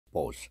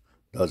footballs,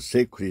 the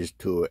secret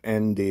to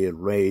Andy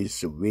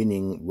Reid's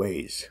winning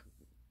ways.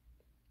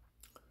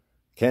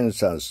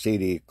 Kansas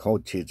City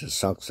coach's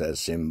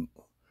success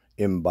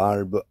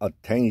involve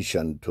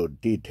attention to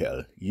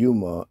detail,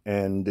 humor,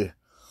 and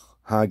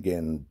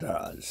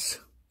Haagen-Dazs.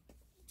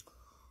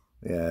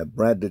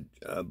 Brad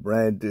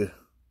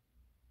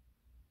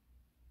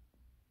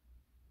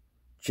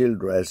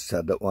Childress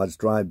was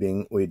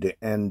driving with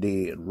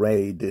Andy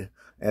Reid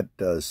at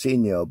the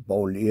Senior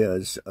Bowl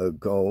years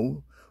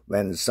ago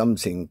when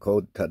something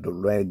caught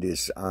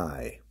Reid's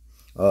eye,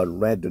 a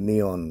red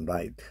neon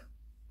light.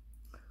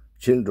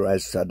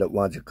 Childress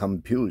was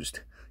confused.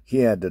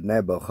 He had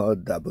never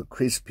heard of a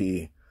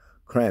crispy,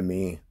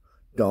 creamy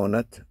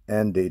donut,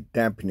 and he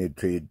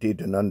definitely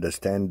didn't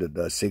understand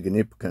the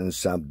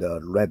significance of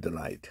the red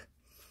light.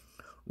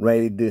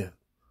 Reid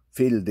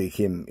filled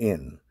him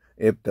in.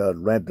 If the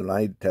red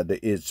light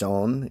is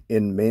on, it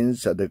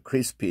means the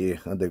crispy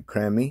and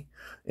creamy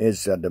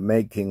is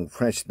making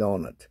fresh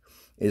donut.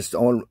 It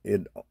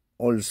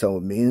also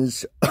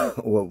means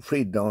a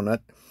free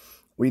donut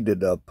with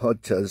the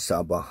purchase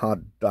of a hot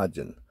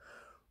dozen.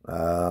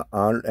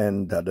 R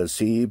and the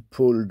C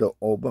pulled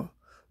over.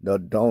 The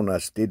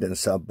donuts didn't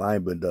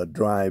survive the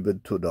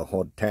drive to the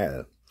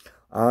hotel.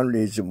 R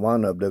is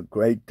one of the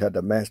great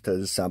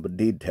masters of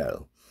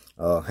detail,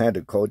 a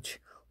head coach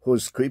who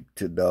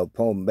scripted the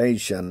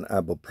formation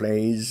of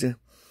plays to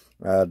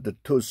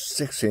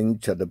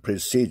 6-inch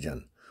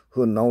precision,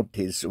 who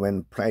notices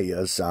when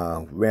players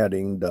are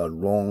wearing the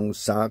wrong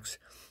socks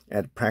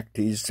at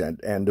practice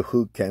and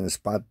who can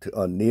spot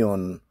a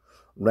neon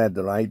red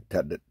light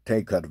and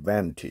take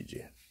advantage.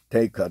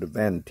 After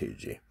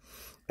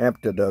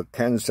the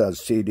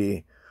Kansas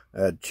City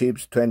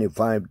Chiefs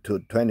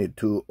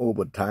 25-22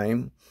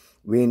 overtime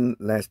win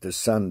last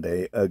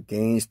Sunday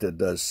against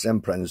the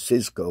San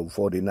Francisco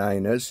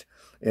 49ers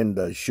in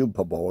the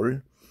Super Bowl,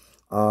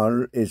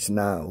 R is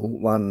now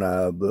one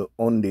of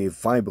only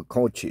 5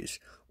 coaches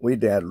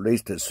with at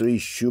least 3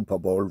 Super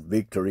Bowl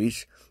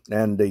victories,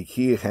 and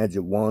he has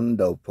won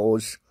the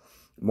 4th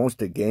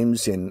most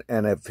games in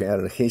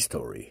NFL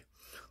history,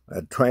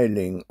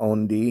 trailing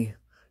only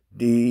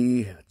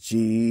D,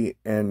 G,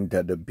 and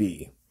the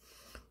B.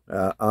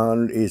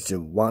 R is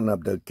one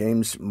of the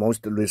game's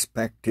most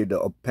respected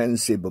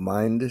offensive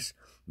minds,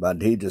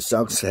 but his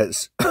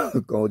success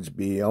goes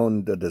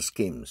beyond the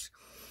schemes.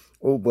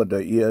 Over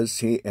the years,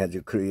 he has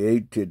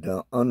created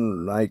an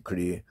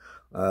unlikely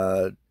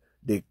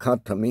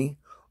dichotomy,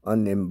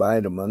 an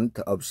environment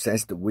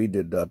obsessed with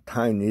the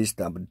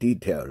tiniest of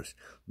details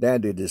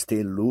that is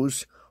still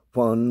loose,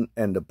 fun,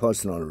 and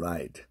personal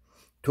right.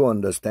 To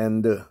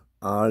understand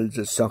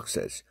R's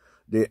success,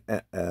 the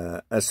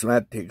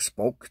Athletic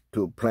spoke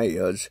to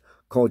players,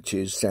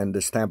 coaches, and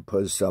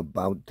staffers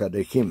about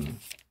him.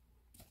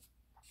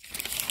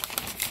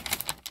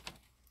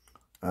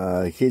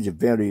 He's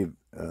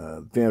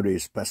very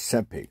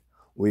specific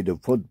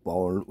with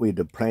football,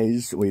 with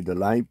plays, with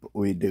life,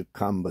 with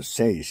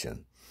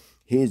conversation.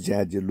 He's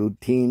as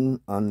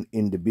routine and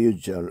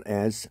individual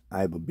as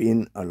I've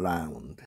been around.